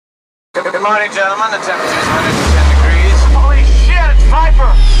Good morning, gentlemen. The temperature is 110 degrees. Holy shit, it's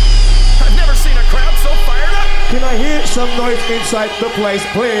Viper! I've never seen a crowd so fired up. Can I hear some noise inside the place,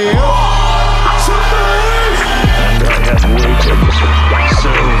 please? Some noise! And I have waited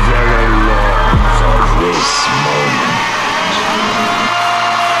so very long for this moment.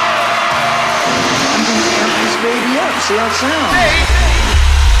 I'm gonna amp this baby up, see how it sounds. Hey!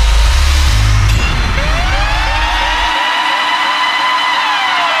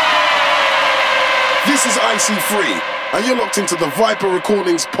 This is IC3, and you're locked into the Viper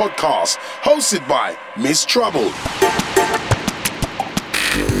Recordings podcast, hosted by Miss Trouble.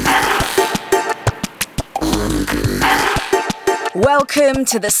 Welcome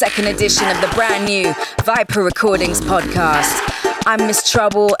to the second edition of the brand new Viper Recordings podcast. I'm Miss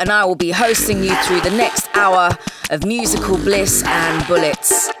Trouble, and I will be hosting you through the next hour of musical bliss and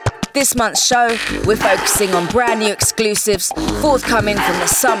bullets. This month's show, we're focusing on brand new exclusives forthcoming from the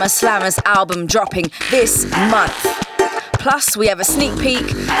Summer Slammers album dropping this month. Plus, we have a sneak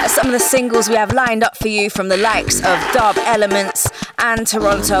peek at some of the singles we have lined up for you from the likes of Dub Elements and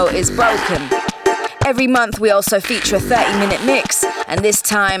Toronto is Broken. Every month we also feature a 30-minute mix, and this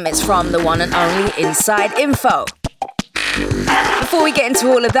time it's from the one and only Inside Info. Before we get into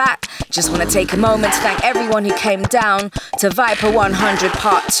all of that, just want to take a moment to thank everyone who came down to Viper 100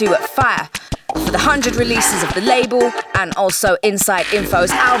 Part 2 at Fire for the 100 releases of the label and also Inside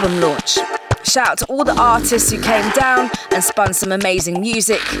Info's album launch. Shout out to all the artists who came down and spun some amazing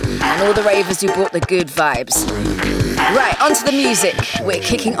music, and all the ravers who brought the good vibes. Right, onto the music. We're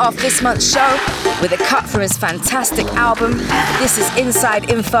kicking off this month's show with a cut from his fantastic album. This is Inside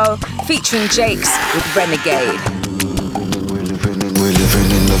Info featuring Jakes with Renegade. We're living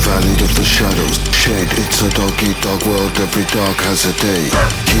in the valley of the shadows. Shade, it's a dog-eat-dog world, every dog has a day.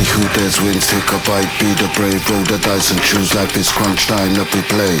 He who dares wins, take a bite, be the brave. Roll the dice and choose life is crunch time that we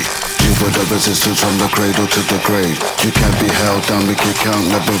play. You were the resistance from the cradle to the grave. You can't be held down, we can count,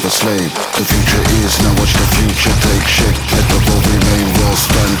 never a slave. The future is, now watch the future take shape. Let the world remain raw,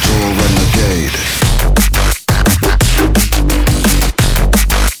 stand tall, renegade.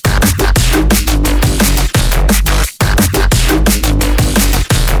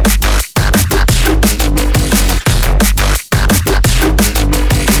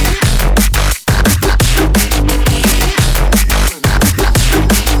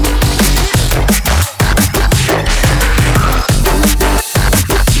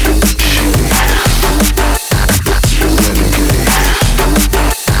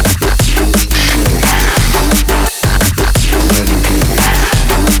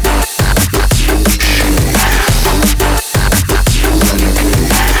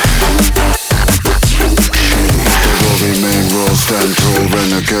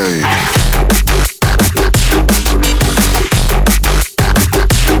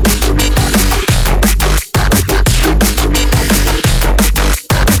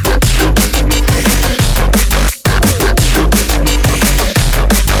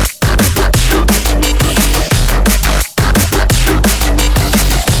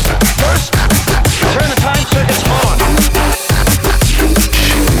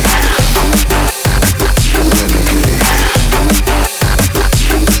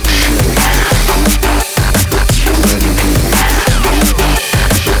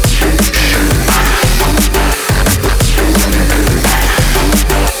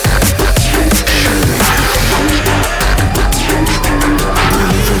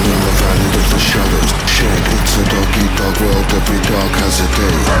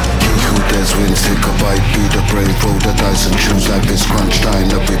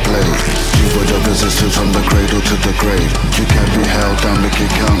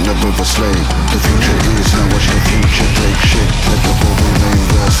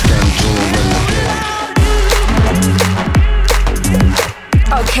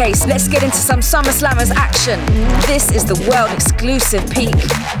 Let's get into some Summer Slammers action. This is the world exclusive peek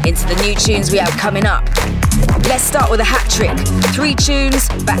into the new tunes we have coming up. Let's start with a hat trick, 3 tunes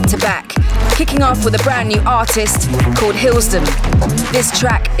back to back, kicking off with a brand new artist called Hillsdom. This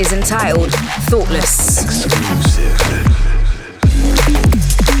track is entitled Thoughtless. Exclusive.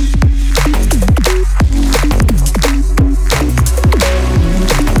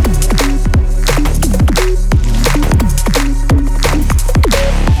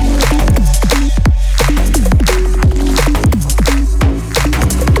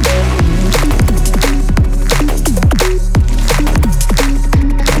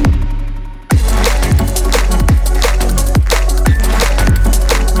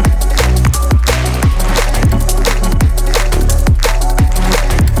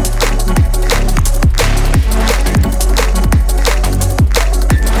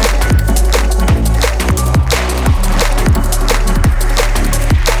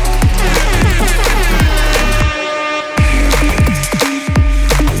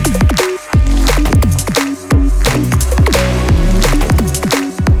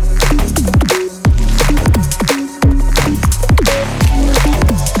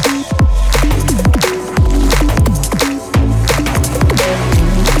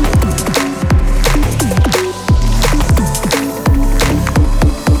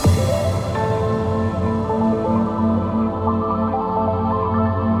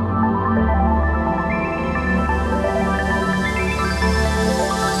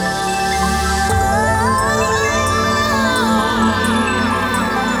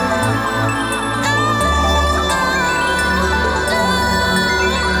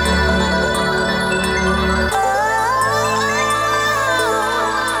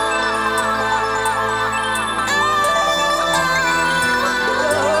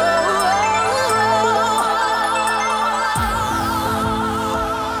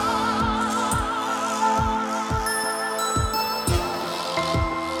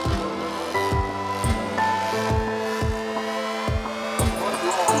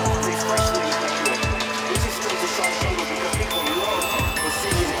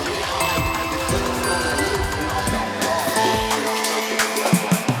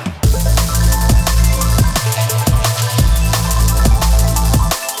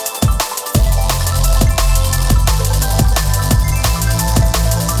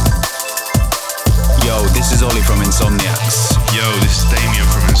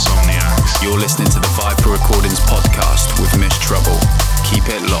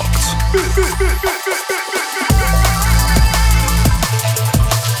 get locked.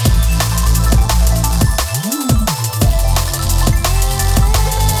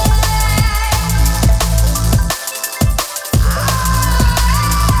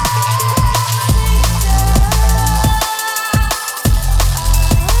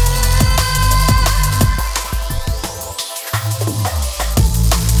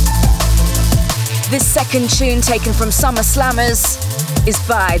 This second tune, taken from Summer Slammers, is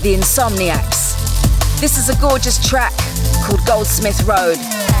by the Insomniacs. This is a gorgeous track called Goldsmith Road.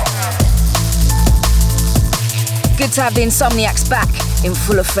 Good to have the Insomniacs back in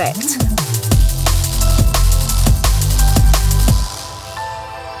full effect.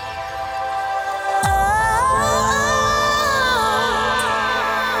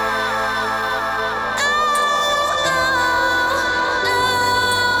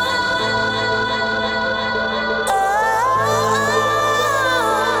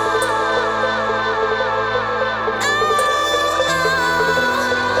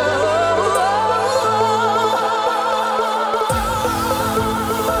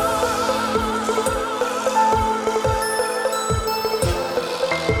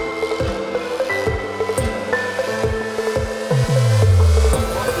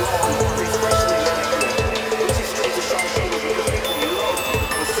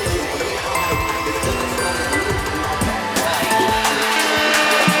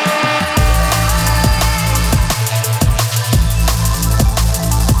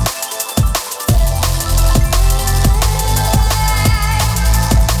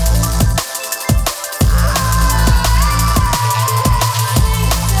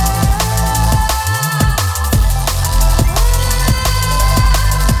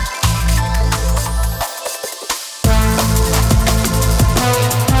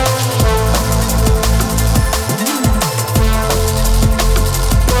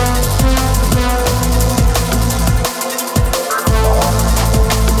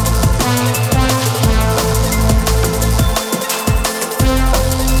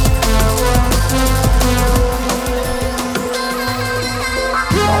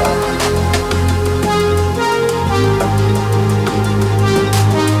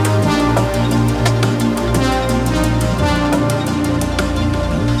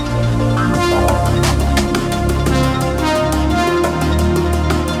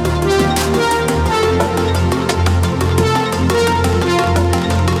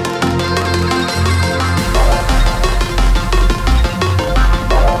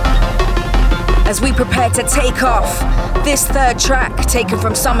 To take off. This third track, taken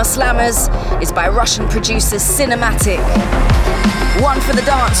from Summer Slammers, is by Russian producers Cinematic. One for the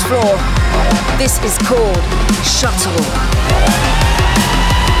dance floor. This is called Shuttle.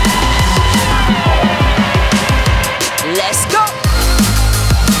 Let's go!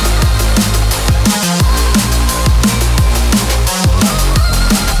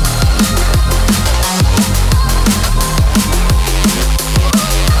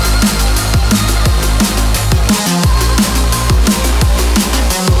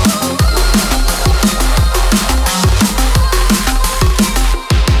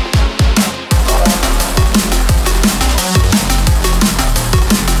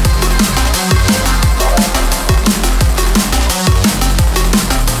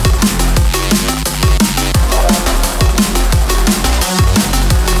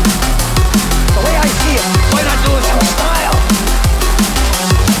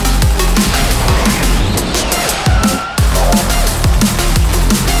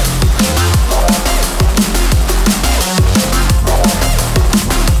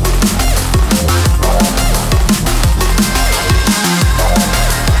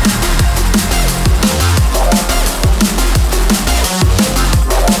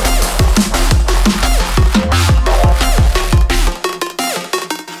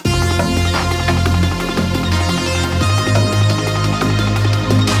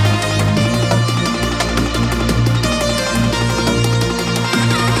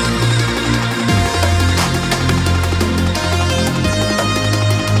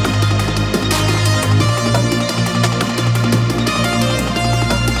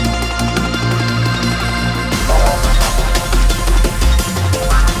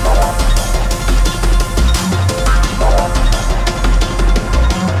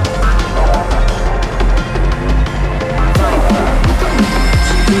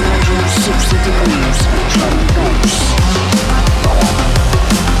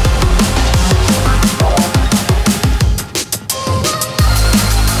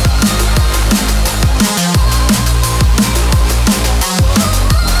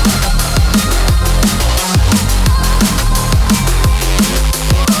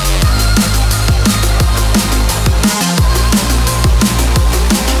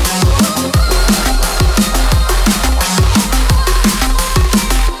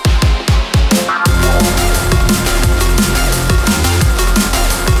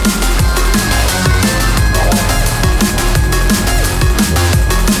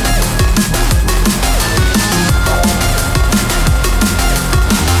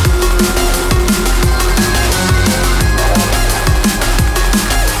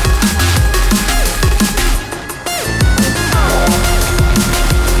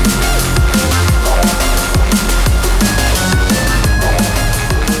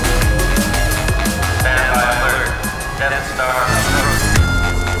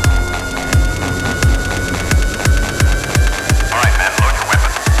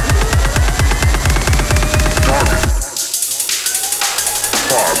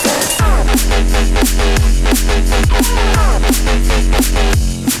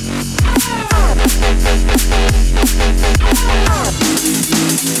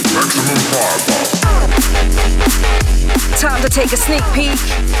 take a sneak peek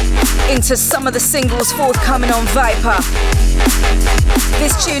into some of the singles forthcoming on Viper.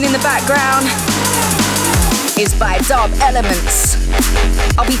 This tune in the background is by Dub Elements.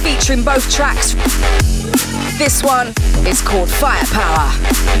 I'll be featuring both tracks. This one is called Firepower.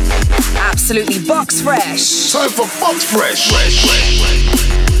 Absolutely box fresh. Time for box fresh.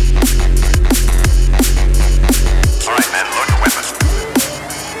 All right, men, load your weapons.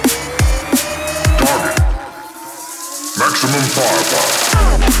 Target. Maximum firepower.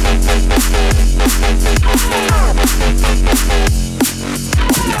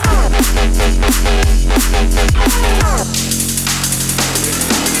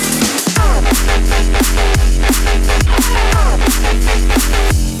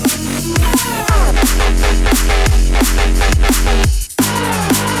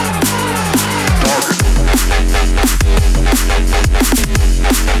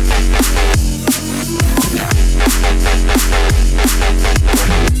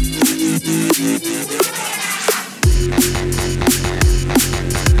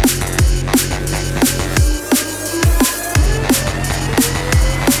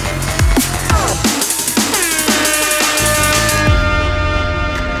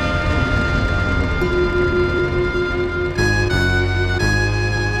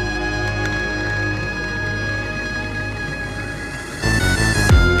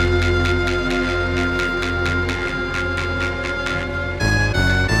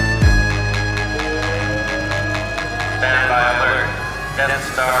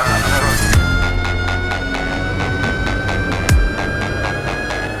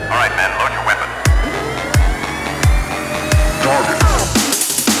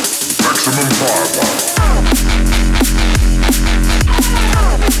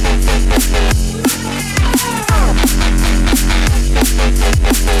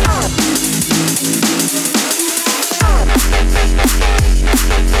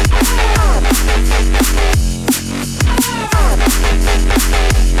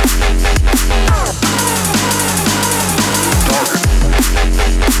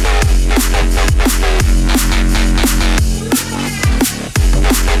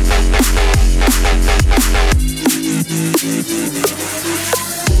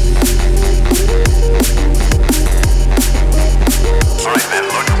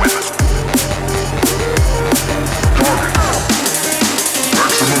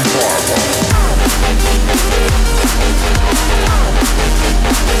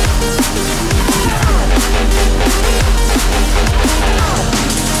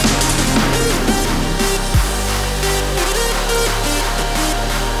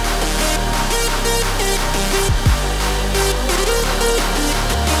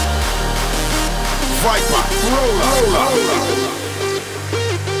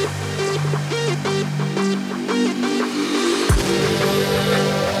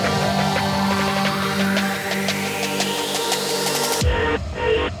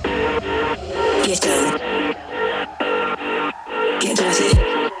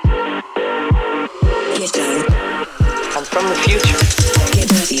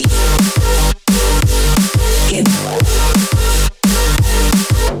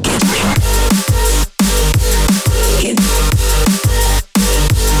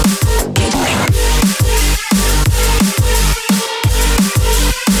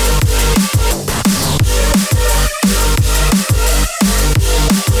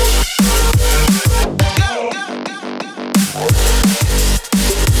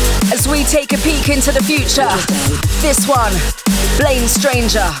 Into the future. This one, Blame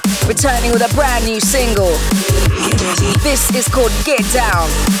Stranger, returning with a brand new single. This is called Get Down,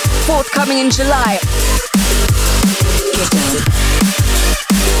 forthcoming in July.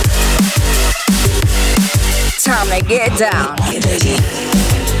 Time to get down.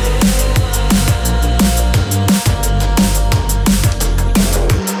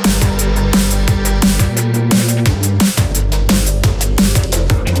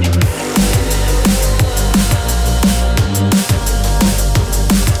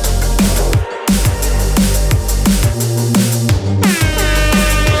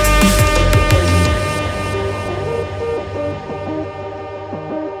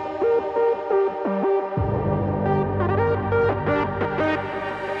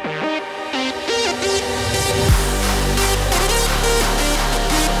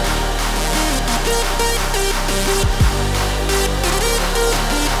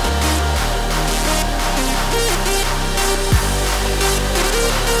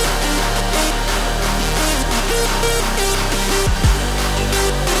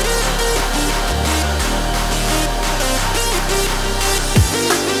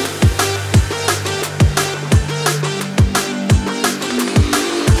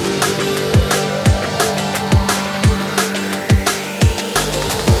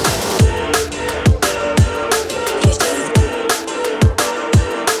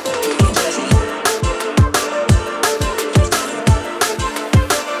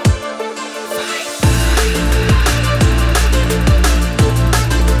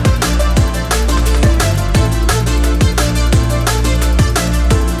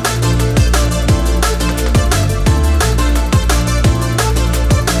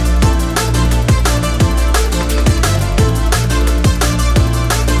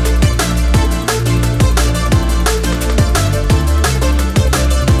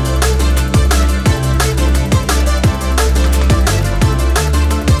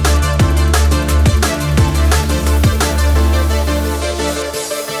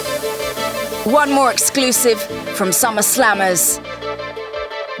 One more exclusive from Summer Slammers.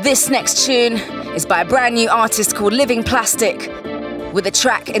 This next tune is by a brand new artist called Living Plastic with a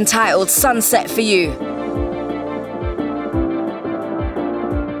track entitled Sunset for You.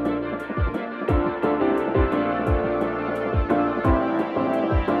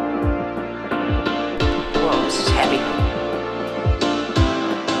 Whoa, this is heavy.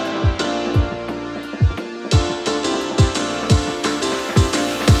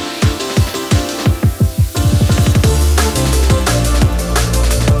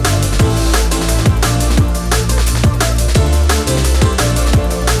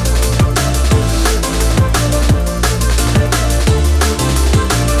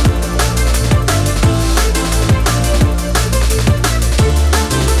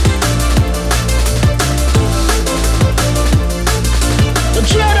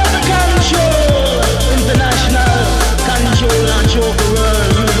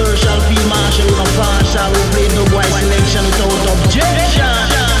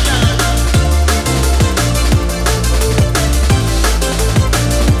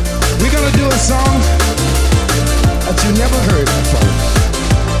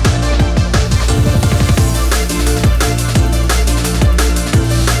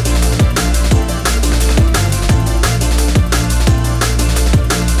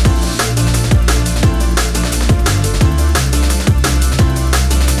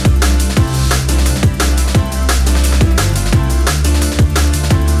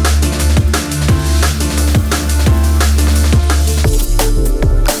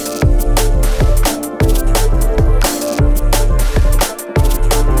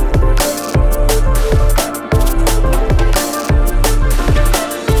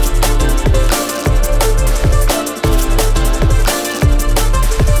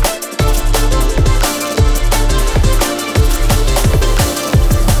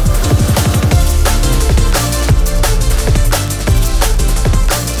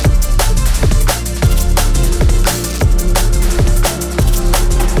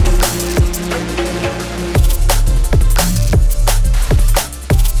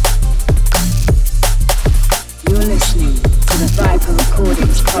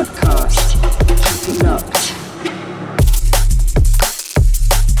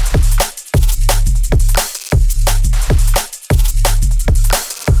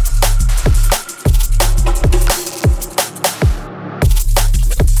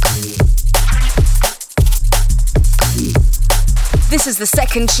 This is the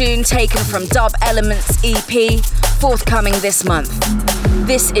second tune taken from Dub Elements EP, forthcoming this month.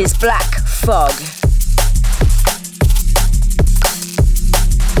 This is Black Fog.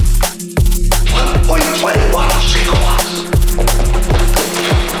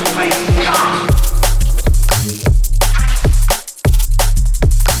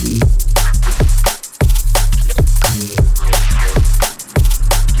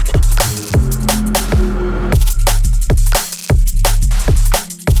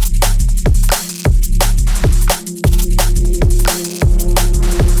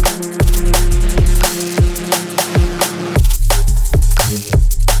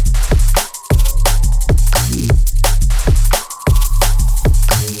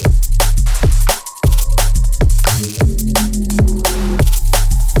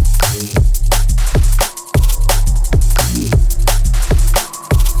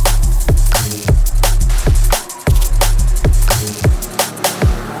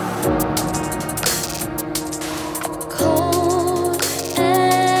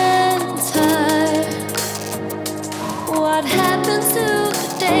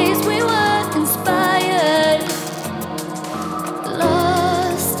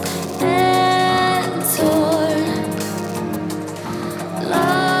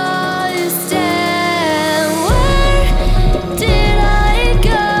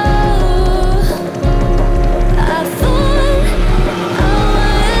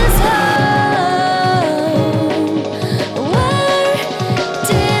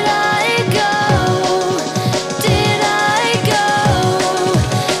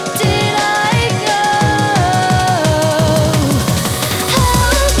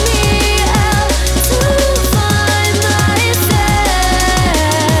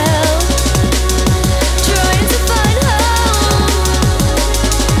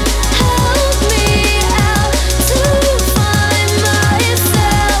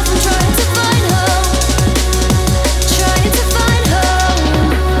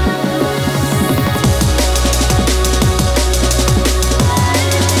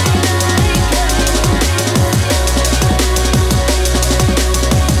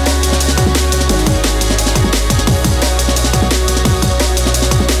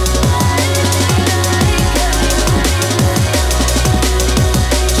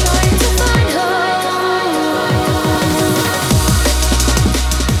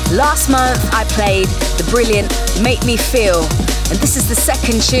 month, I played the brilliant Make Me Feel, and this is the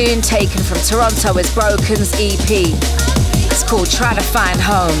second tune taken from Toronto is Broken's EP. It's called Try to Find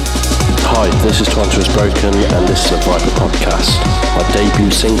Home. Hi, this is Toronto is Broken, and this is a Viper podcast. My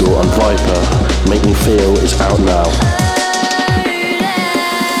debut single on Viper, Make Me Feel, is out now.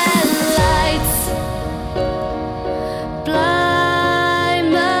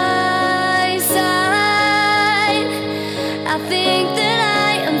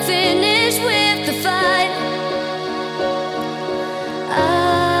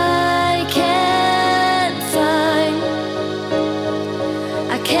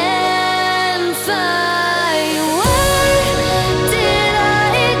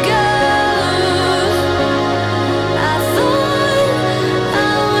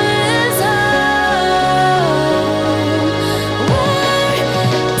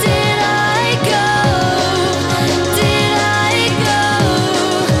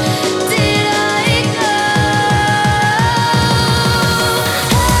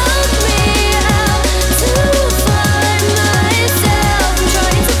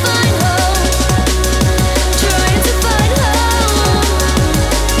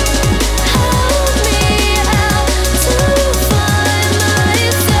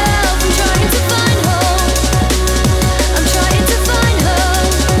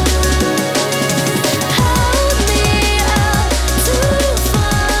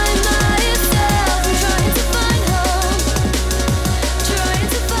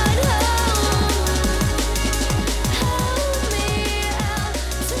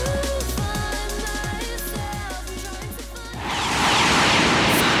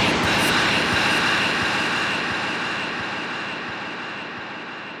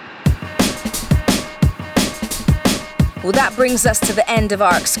 Well, that brings us to the end of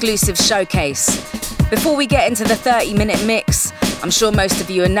our exclusive showcase. Before we get into the 30-minute mix, I'm sure most of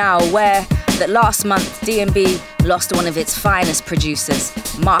you are now aware that last month D&B lost one of its finest producers,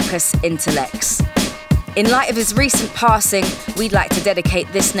 Marcus Intalex. In light of his recent passing, we'd like to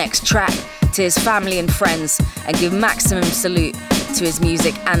dedicate this next track to his family and friends and give maximum salute to his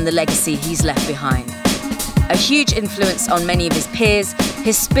music and the legacy he's left behind. A huge influence on many of his peers,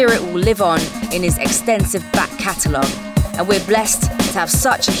 his spirit will live on in his extensive back catalogue, and we're blessed to have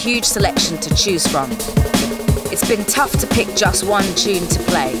such a huge selection to choose from. It's been tough to pick just one tune to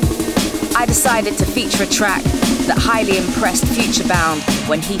play. I decided to feature a track that highly impressed Futurebound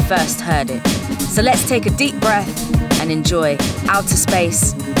when he first heard it. So let's take a deep breath and enjoy Outer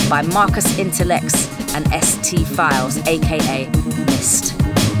Space by Marcus Intalex and ST Files, aka Mist.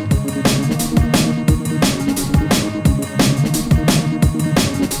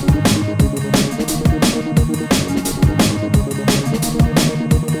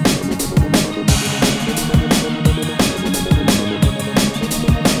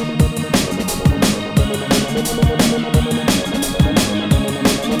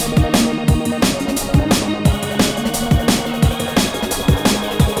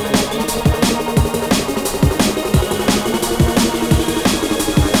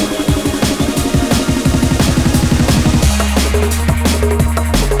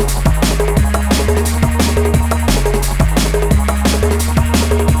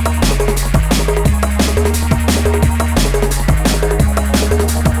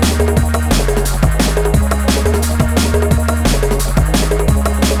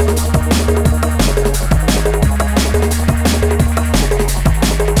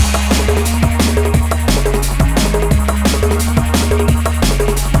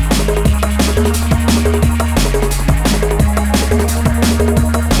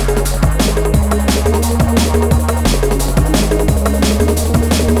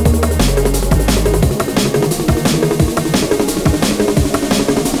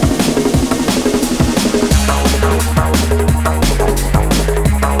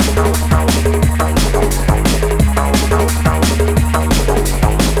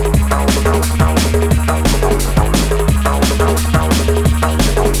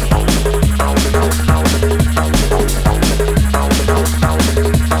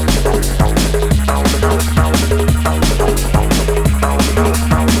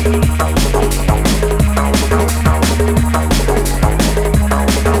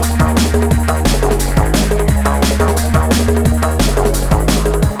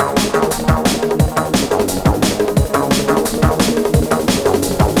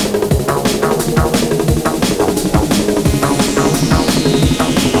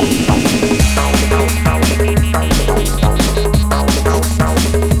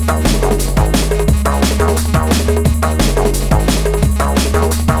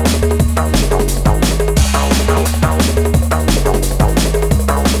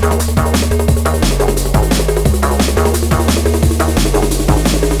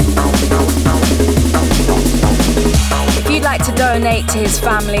 donate to his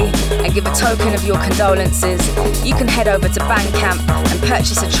family and give a token of your condolences, you can head over to Bandcamp and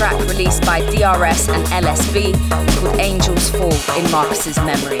purchase a track released by DRS and LSB called Angels Fall in Marcus's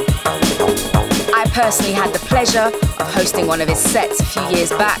memory. I personally had the pleasure of hosting one of his sets a few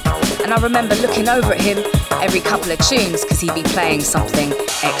years back, and I remember looking over at him every couple of tunes because he'd be playing something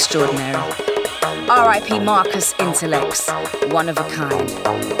extraordinary. R.I.P. Marcus Intellects, one of a kind.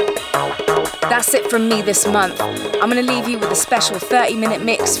 That's it from me this month. I'm going to leave you with a special 30-minute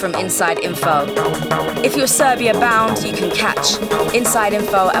mix from Inside Info. If you're Serbia bound, you can catch Inside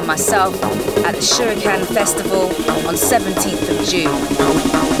Info and myself at the Shuriken Festival on 17th of June.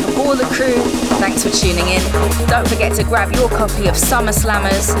 From all the crew, thanks for tuning in. Don't forget to grab your copy of Summer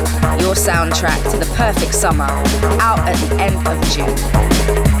Slammers, your soundtrack to the perfect summer, out at the end of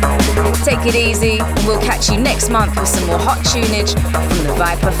June. Take it easy, and we'll catch you next month with some more hot tunage from the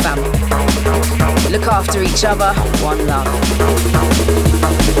Viper family. Look after each other, one love.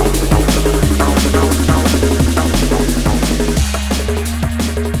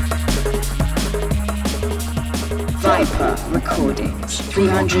 Viper Recordings,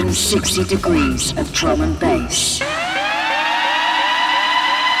 360 degrees of drum and bass.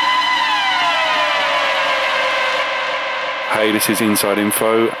 Hey, this is Inside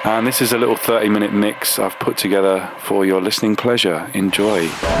Info, and this is a little 30-minute mix I've put together for your listening pleasure. Enjoy.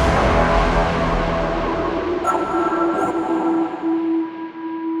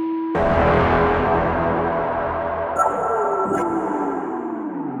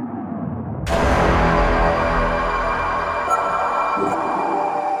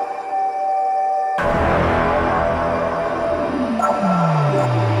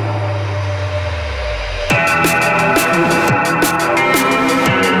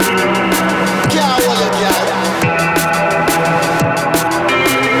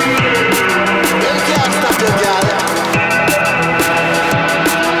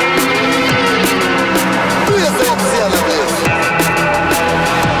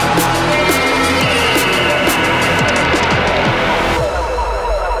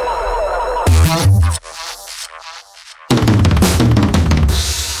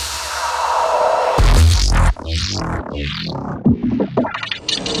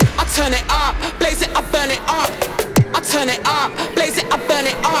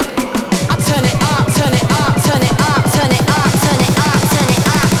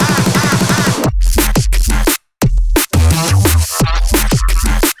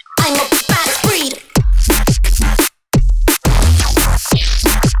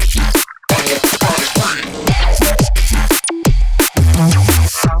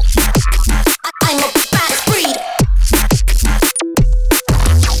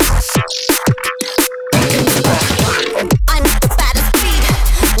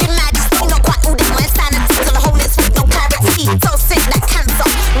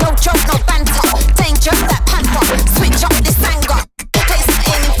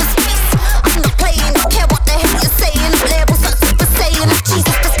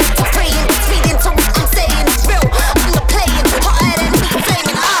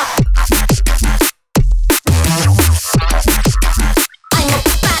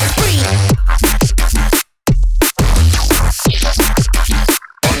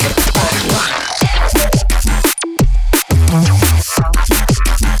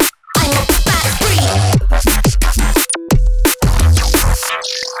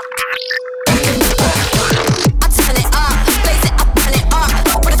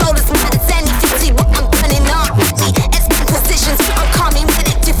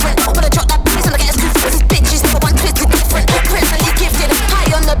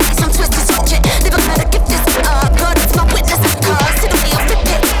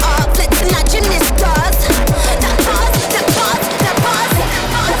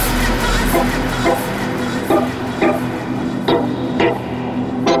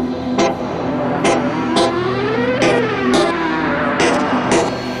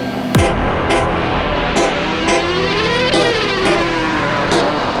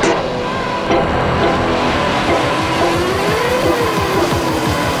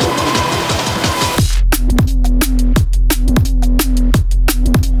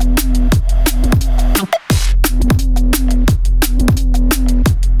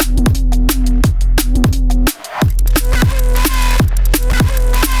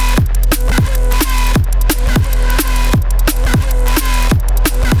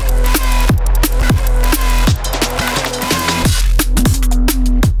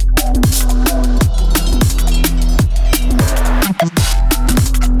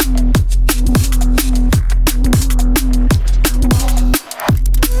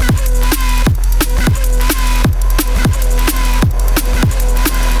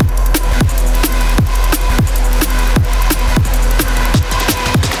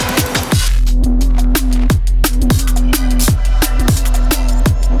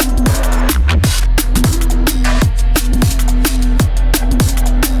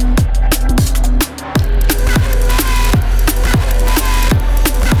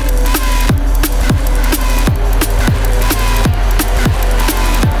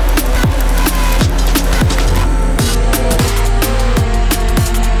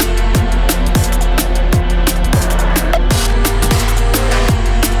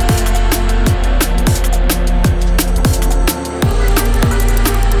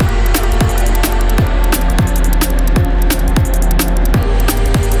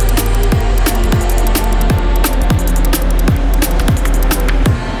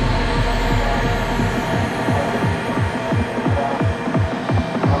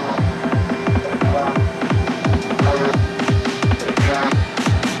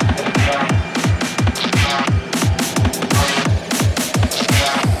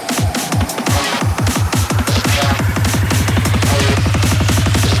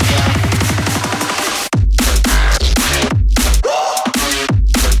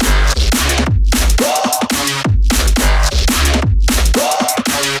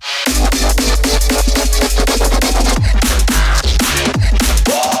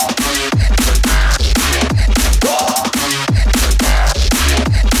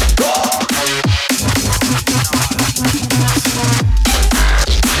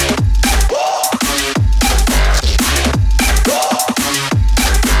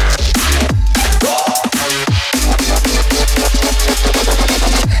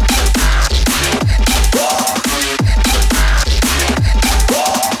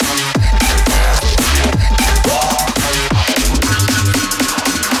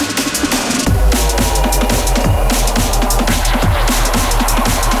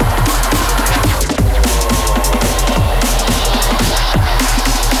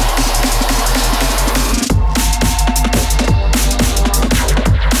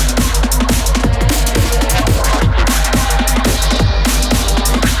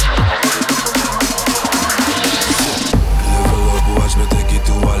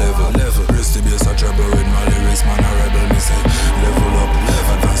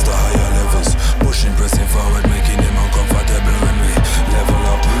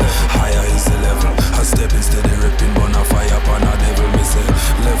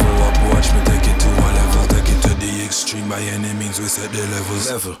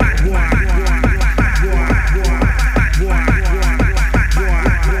 level.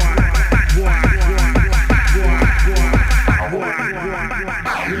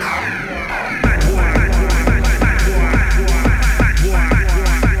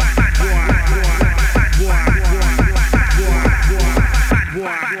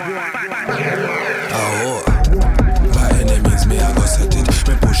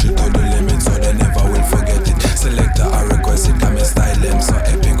 Selector, I request it, come and style them so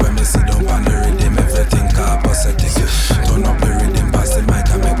epic when me sit down on the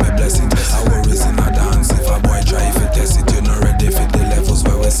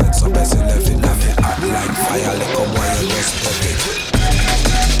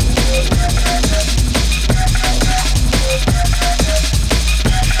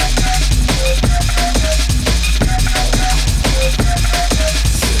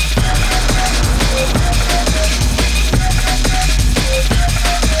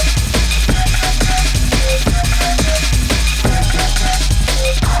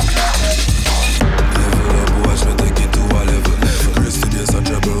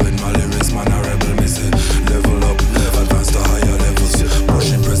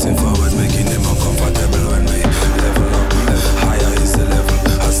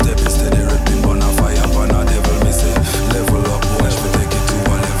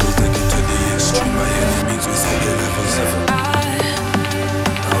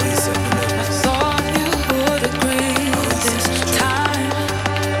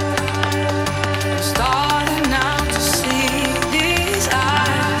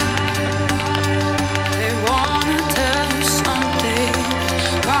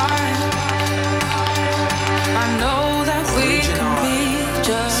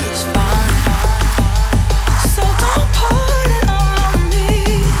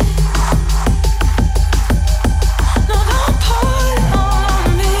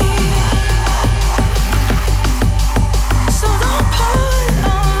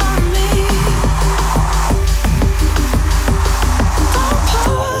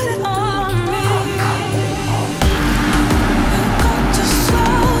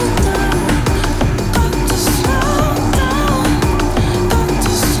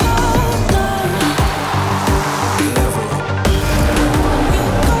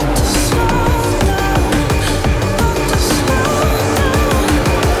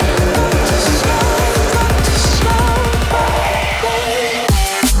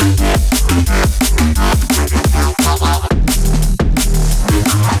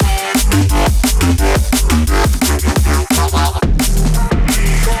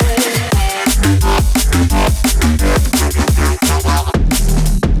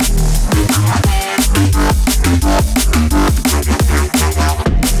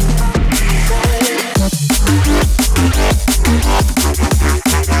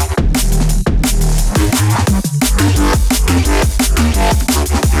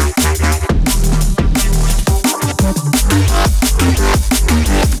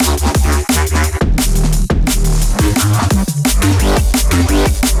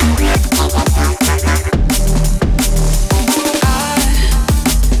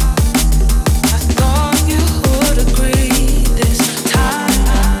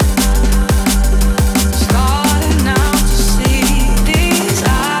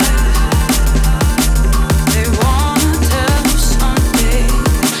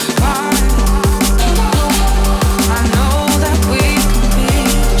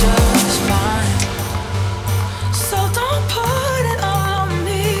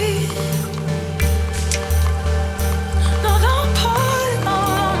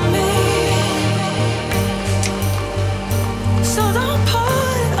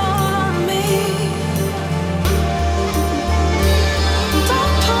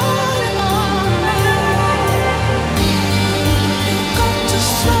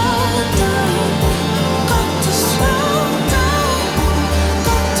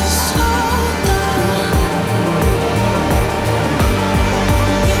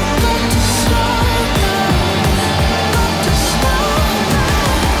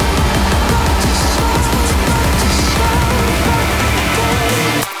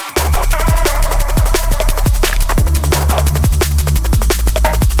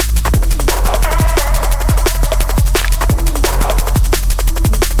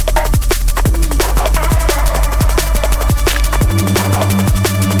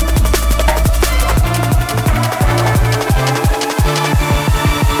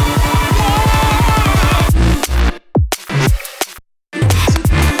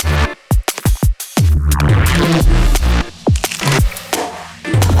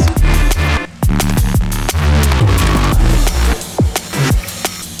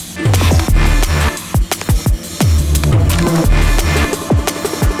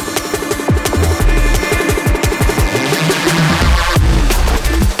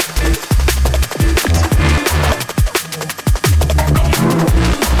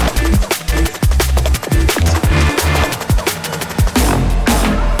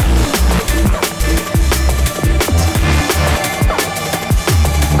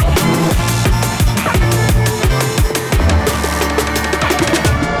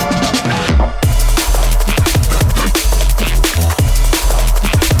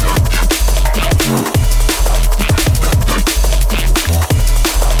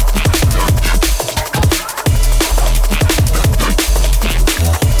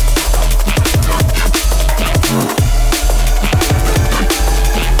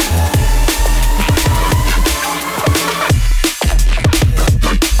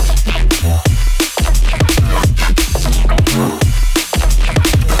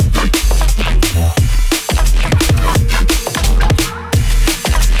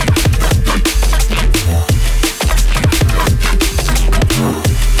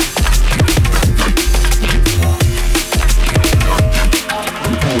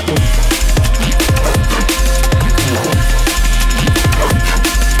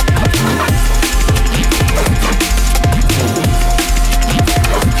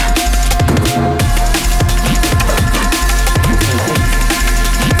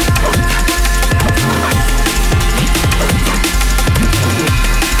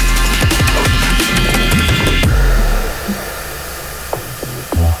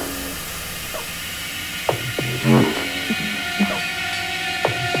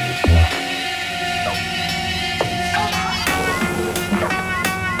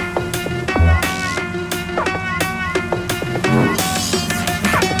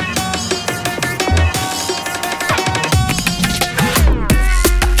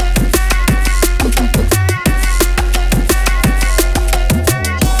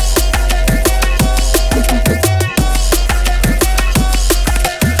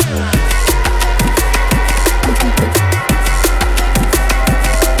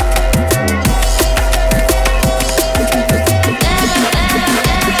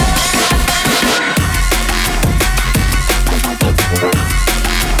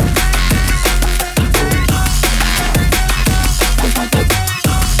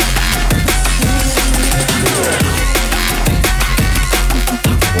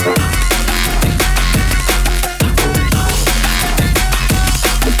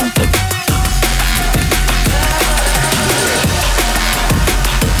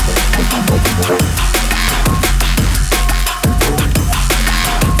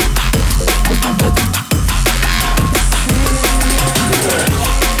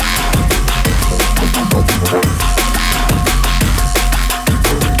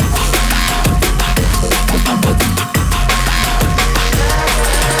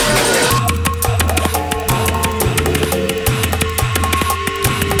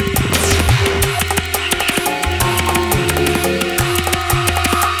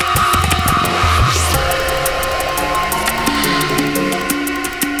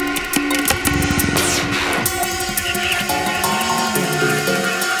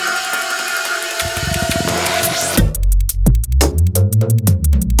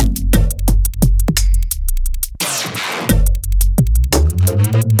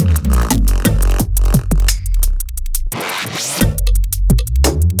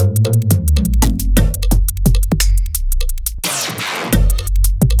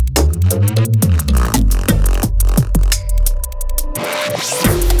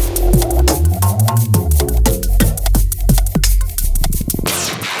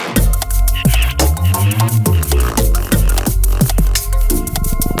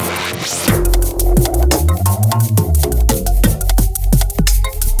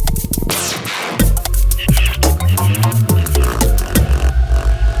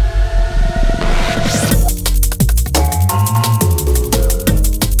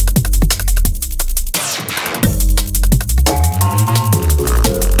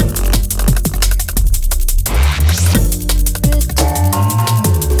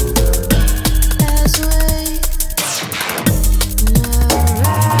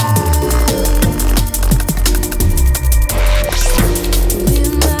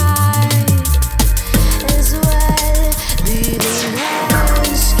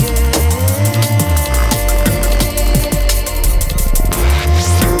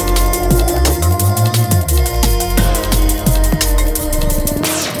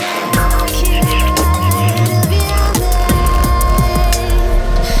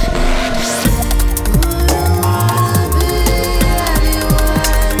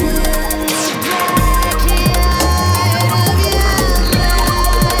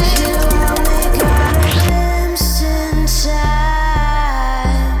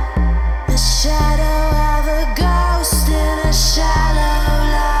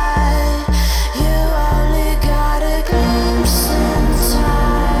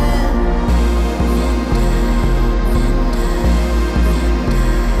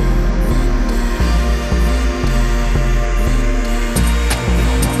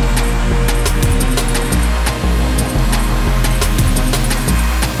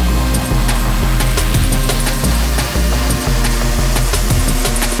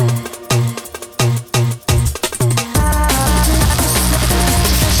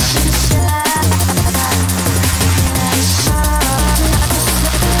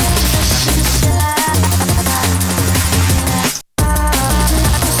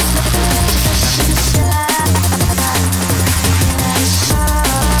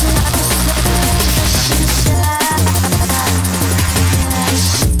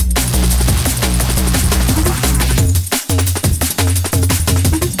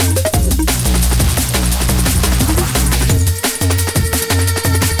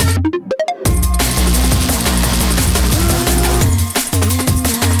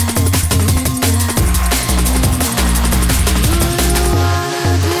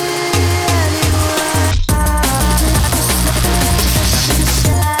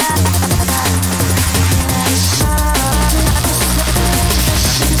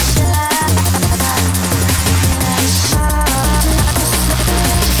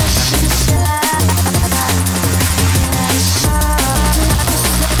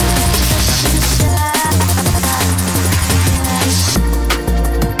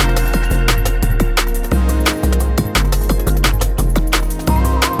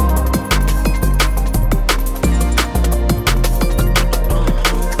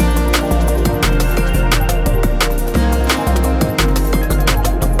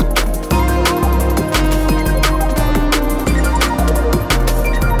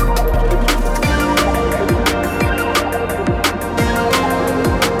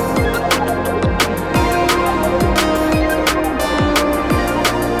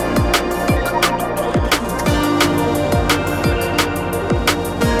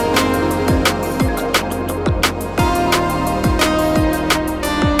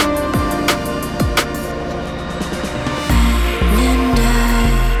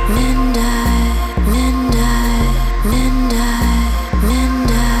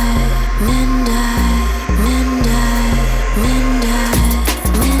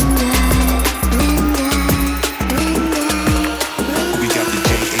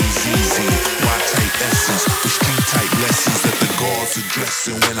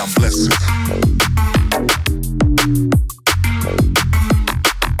I'm blessed.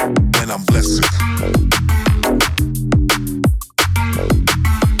 When I'm blessed.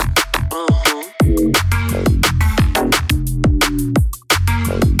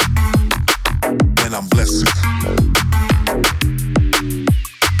 When I'm blessed.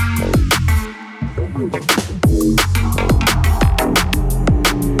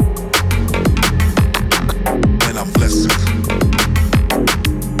 When I'm blessed.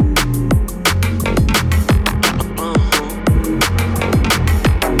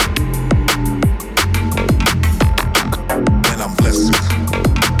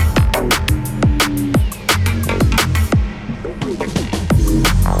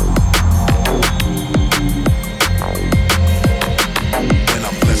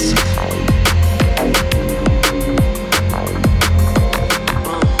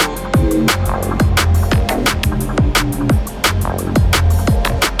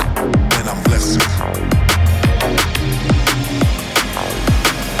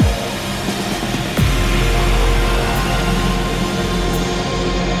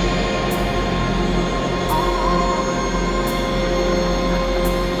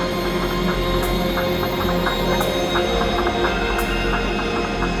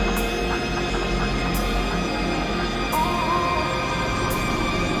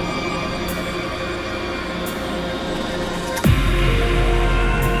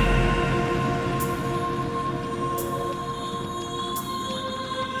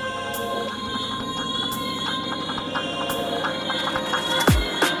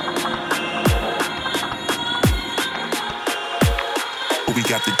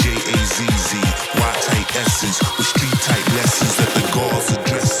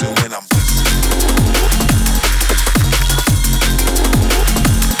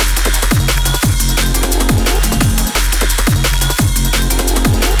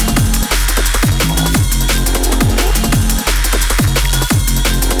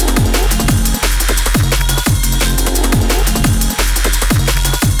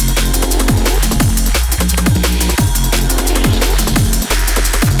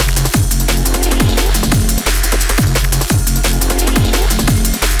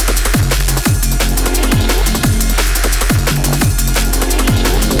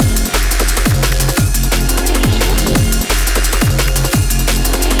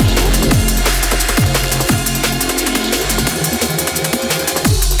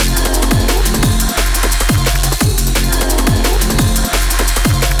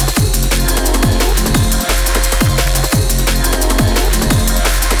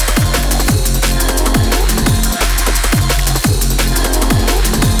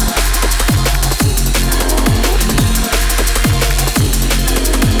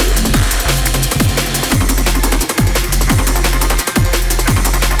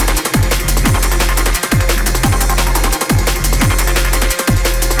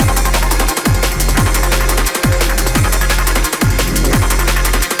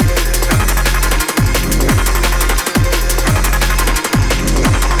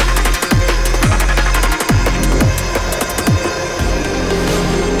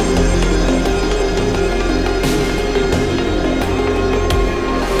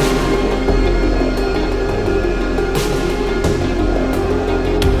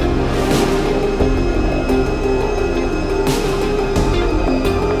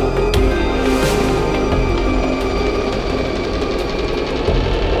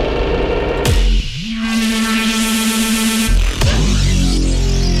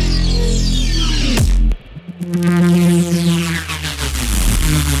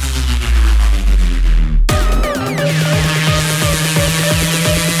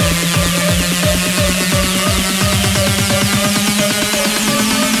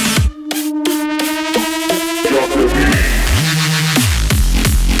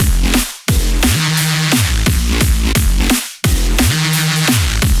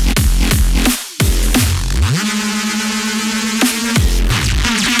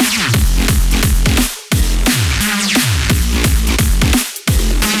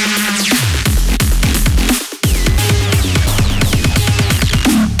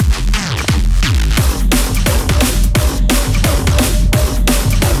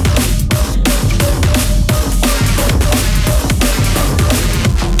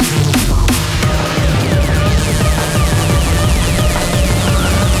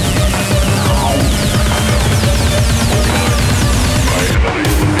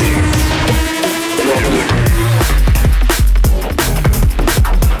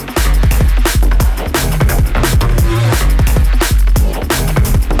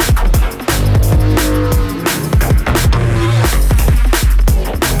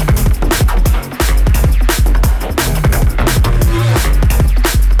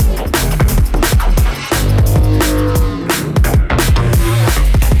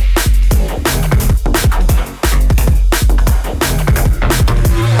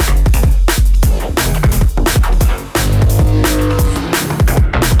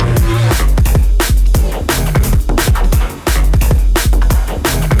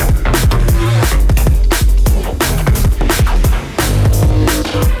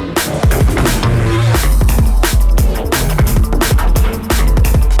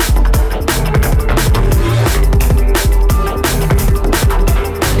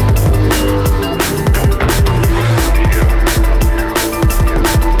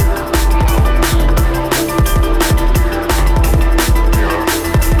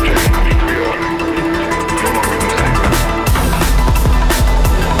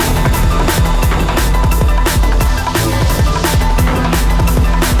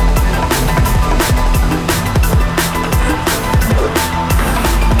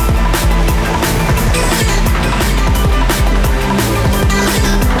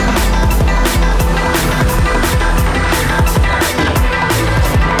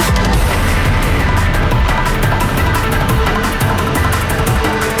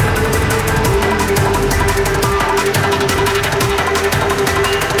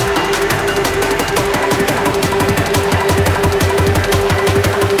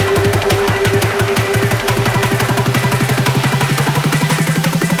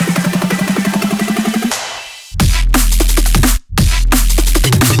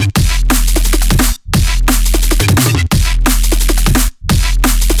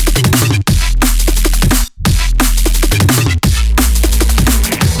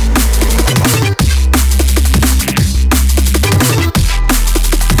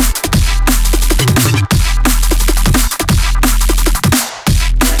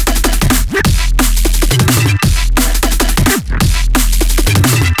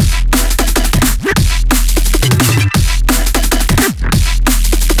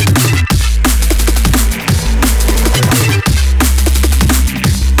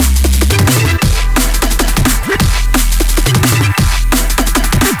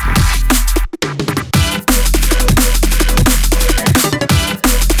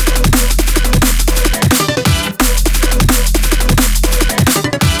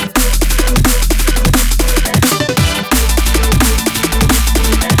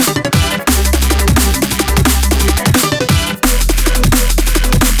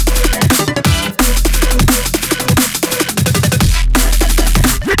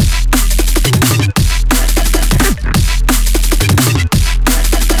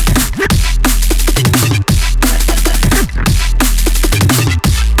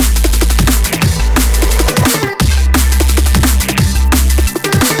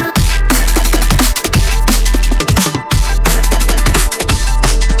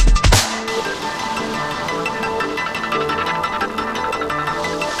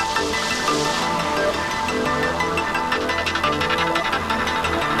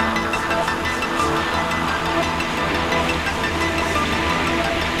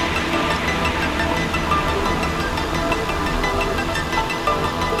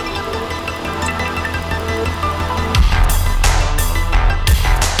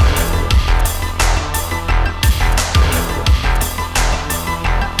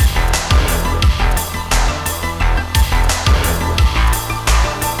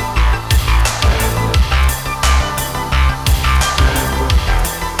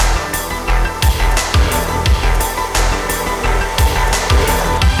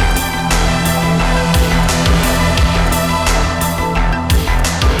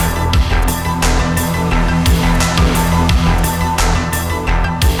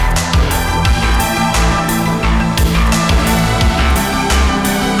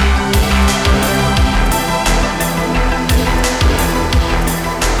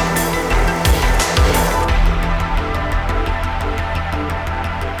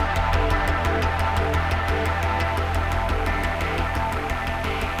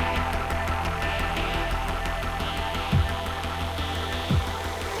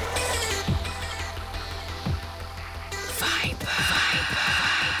 Viper.